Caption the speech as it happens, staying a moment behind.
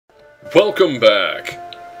Welcome back!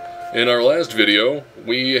 In our last video,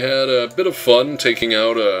 we had a bit of fun taking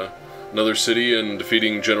out another city and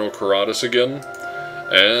defeating General Karatas again,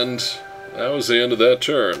 and that was the end of that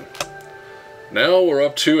turn. Now we're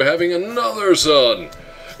up to having another son!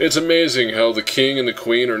 It's amazing how the king and the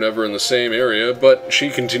queen are never in the same area, but she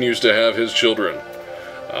continues to have his children.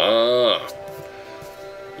 Ah.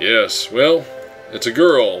 Yes, well, it's a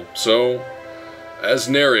girl, so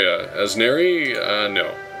Asneria. Asneri?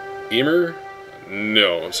 No. Emer?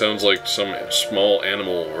 No. It sounds like some small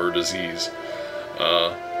animal or disease.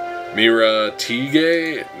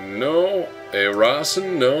 Miratige? No.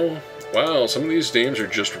 Erasen? No. Wow, some of these names are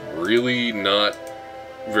just really not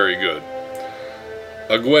very good.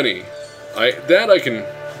 Agweni.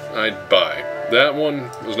 I'd buy. That one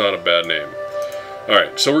was not a bad name.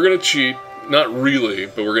 Alright, so we're going to cheat. Not really,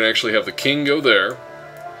 but we're going to actually have the king go there.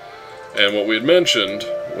 And what we had mentioned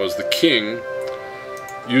was the king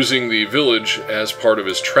using the village as part of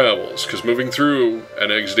his travels, because moving through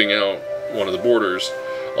and exiting out one of the borders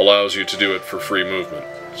allows you to do it for free movement.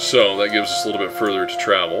 So that gives us a little bit further to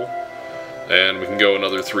travel, and we can go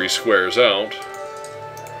another 3 squares out.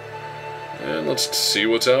 And let's see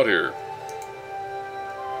what's out here.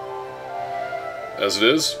 As it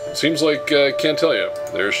is, it seems like I can't tell you.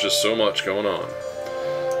 There's just so much going on.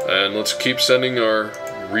 And let's keep sending our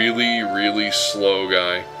really slow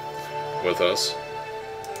guy with us.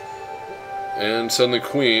 And send the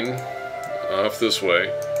queen off this way.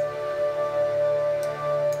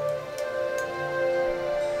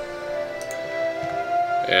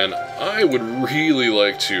 And I would really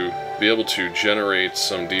like to be able to generate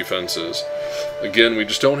some defenses. Again, we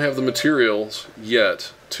just don't have the materials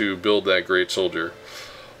yet to build that great soldier.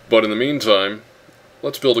 But in the meantime,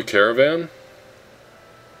 let's build a caravan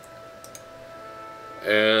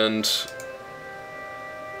and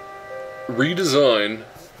redesign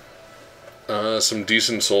some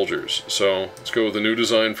decent soldiers. So let's go with a new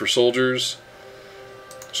design for soldiers,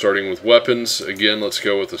 starting with weapons. Again, let's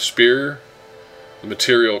go with a spear. The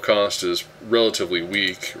material cost is relatively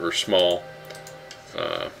weak or small.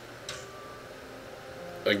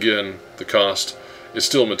 Again, the cost is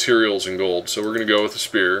still materials and gold, so we're going to go with a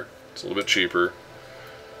spear. It's a little bit cheaper.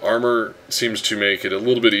 Armor seems to make it a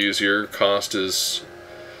little bit easier. Cost is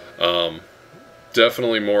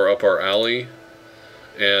definitely more up our alley,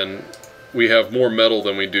 and we have more metal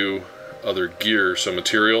than we do other gear, so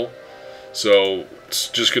material. So it's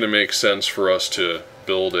just going to make sense for us to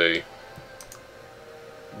build a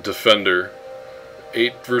defender.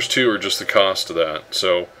 8 versus 2 are just the cost of that.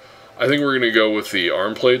 So I think we're going to go with the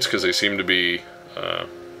arm plates because they seem to be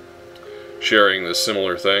sharing this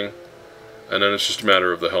similar thing. And then it's just a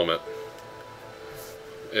matter of the helmet.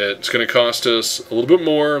 It's going to cost us a little bit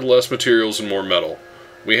more, less materials, and more metal.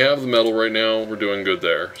 We have the metal right now. We're doing good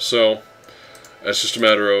there. So it's just a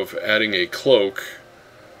matter of adding a cloak.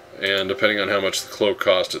 And depending on how much the cloak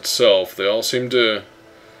costs itself, they all seem to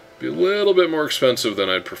be a little bit more expensive than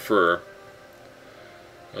I'd prefer.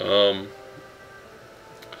 And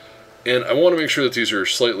I want to make sure that these are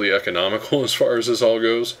slightly economical as far as this all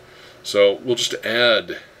goes. So we'll just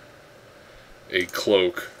add a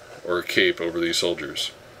cloak or a cape over these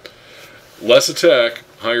soldiers. Less attack,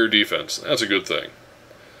 higher defense. That's a good thing.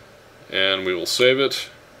 And we will save it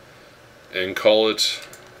and call it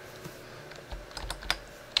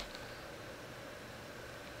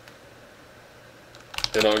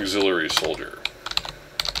an auxiliary soldier.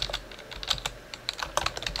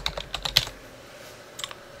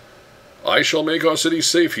 I shall make our city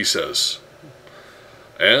safe, he says.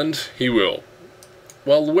 And he will,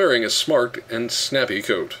 while wearing a smart and snappy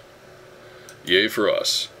coat. Yay for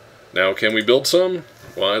us. Now, can we build some?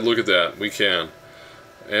 Why, look at that. We can.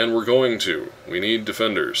 And we're going to. We need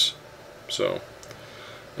defenders. So,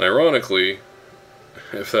 and ironically,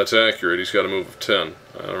 if that's accurate, he's got a move of 10.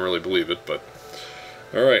 I don't really believe it, but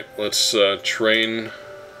alright, let's train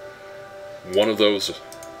one of those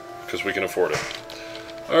because we can afford it.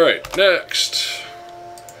 Alright, next.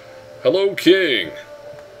 Hello, King.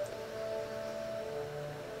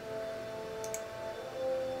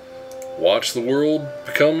 Watch the world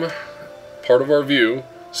become part of our view.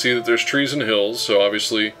 See that there's trees and hills, so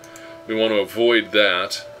obviously we want to avoid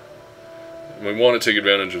that. And we want to take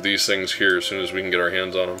advantage of these things here as soon as we can get our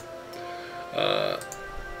hands on them.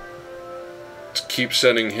 Let's keep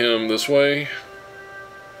sending him this way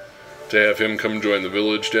to have him come join the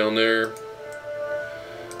village down there.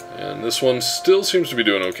 And this one still seems to be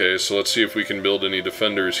doing okay, so let's see if we can build any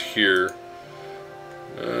defenders here.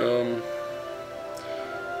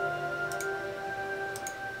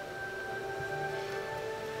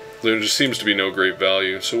 There just seems to be no great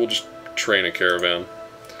value, so we'll just train a caravan.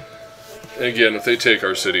 again, if they take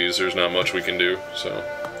our cities, there's not much we can do. So,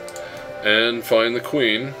 and find the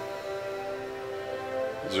queen.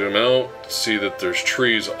 Zoom out, see that there's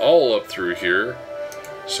trees all up through here.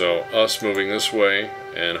 So us moving this way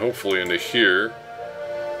and hopefully into here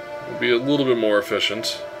will be a little bit more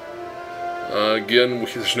efficient. Again,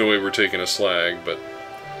 there's no way we're taking a slag, but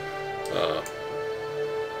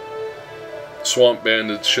Swamp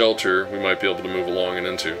Bandit Shelter we might be able to move along and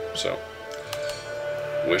into. So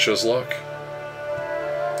wish us luck.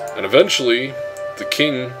 And eventually the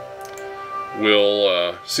king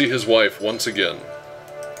will see his wife once again.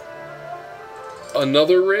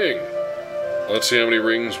 Another ring. Let's see how many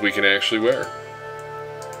rings we can actually wear.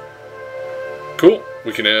 Cool.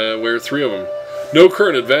 We can wear 3 of them. No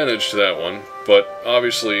current advantage to that one, but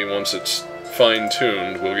obviously once it's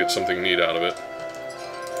fine-tuned, we'll get something neat out of it.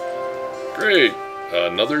 Great.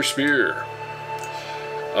 Another spear.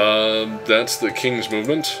 That's the king's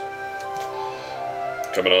movement.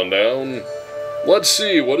 Coming on down. Let's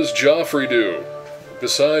see, what does Joffrey do?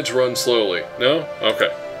 Besides run slowly. No? Okay.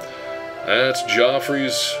 That's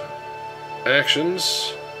Joffrey's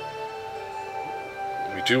actions.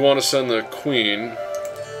 We do want to send the queen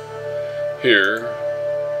here.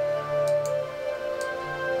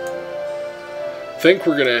 I think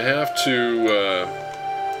we're going to have to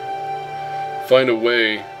find a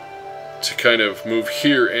way to kind of move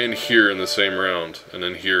here and here in the same round, and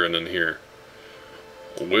then here and then here.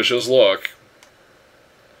 Wish us luck.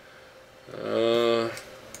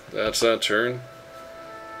 That's that turn.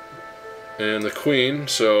 And the queen,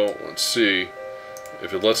 so let's see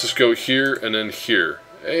if it lets us go here and then here.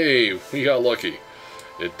 Hey, we got lucky.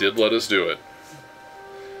 It did let us do it.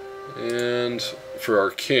 And for our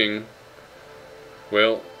king,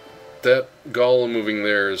 well, that golem moving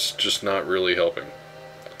there is just not really helping.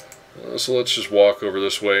 So let's just walk over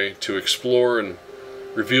this way to explore and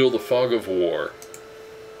reveal the fog of war.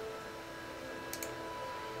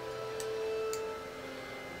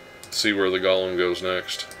 See where the golem goes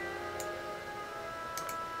next.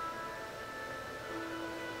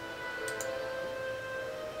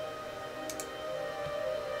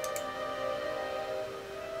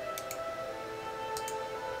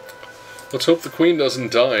 Let's hope the queen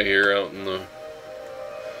doesn't die here out in the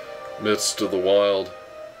midst of the wild.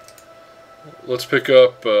 Let's pick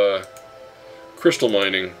up crystal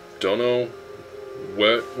mining. Don't know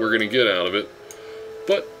what we're going to get out of it,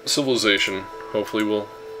 but civilization hopefully will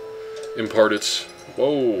impart its...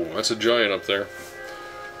 Whoa, that's a giant up there.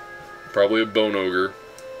 Probably a bone ogre.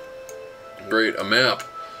 Great, a map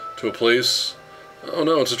to a place. Oh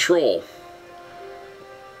no, it's a troll.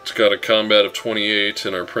 It's got a combat of 28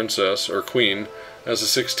 and our princess, or queen, has a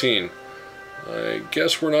 16. I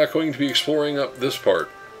guess we're not going to be exploring up this part.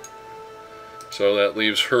 So that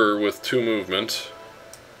leaves her with 2 movement.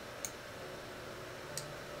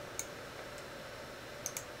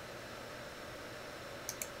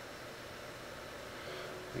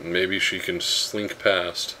 Maybe she can slink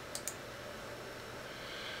past.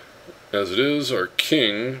 As it is, our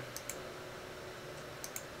king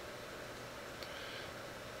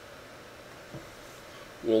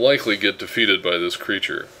will likely get defeated by this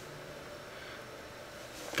creature.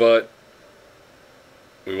 But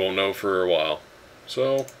we won't know for a while.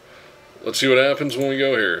 So let's see what happens when we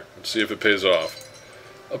go here. Let's see if it pays off.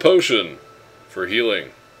 A potion for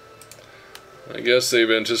healing. I guess they've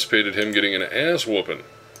anticipated him getting an ass whooping.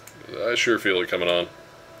 I sure feel it coming on.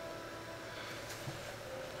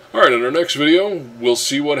 Alright, in our next video, we'll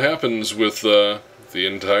see what happens with the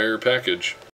entire package.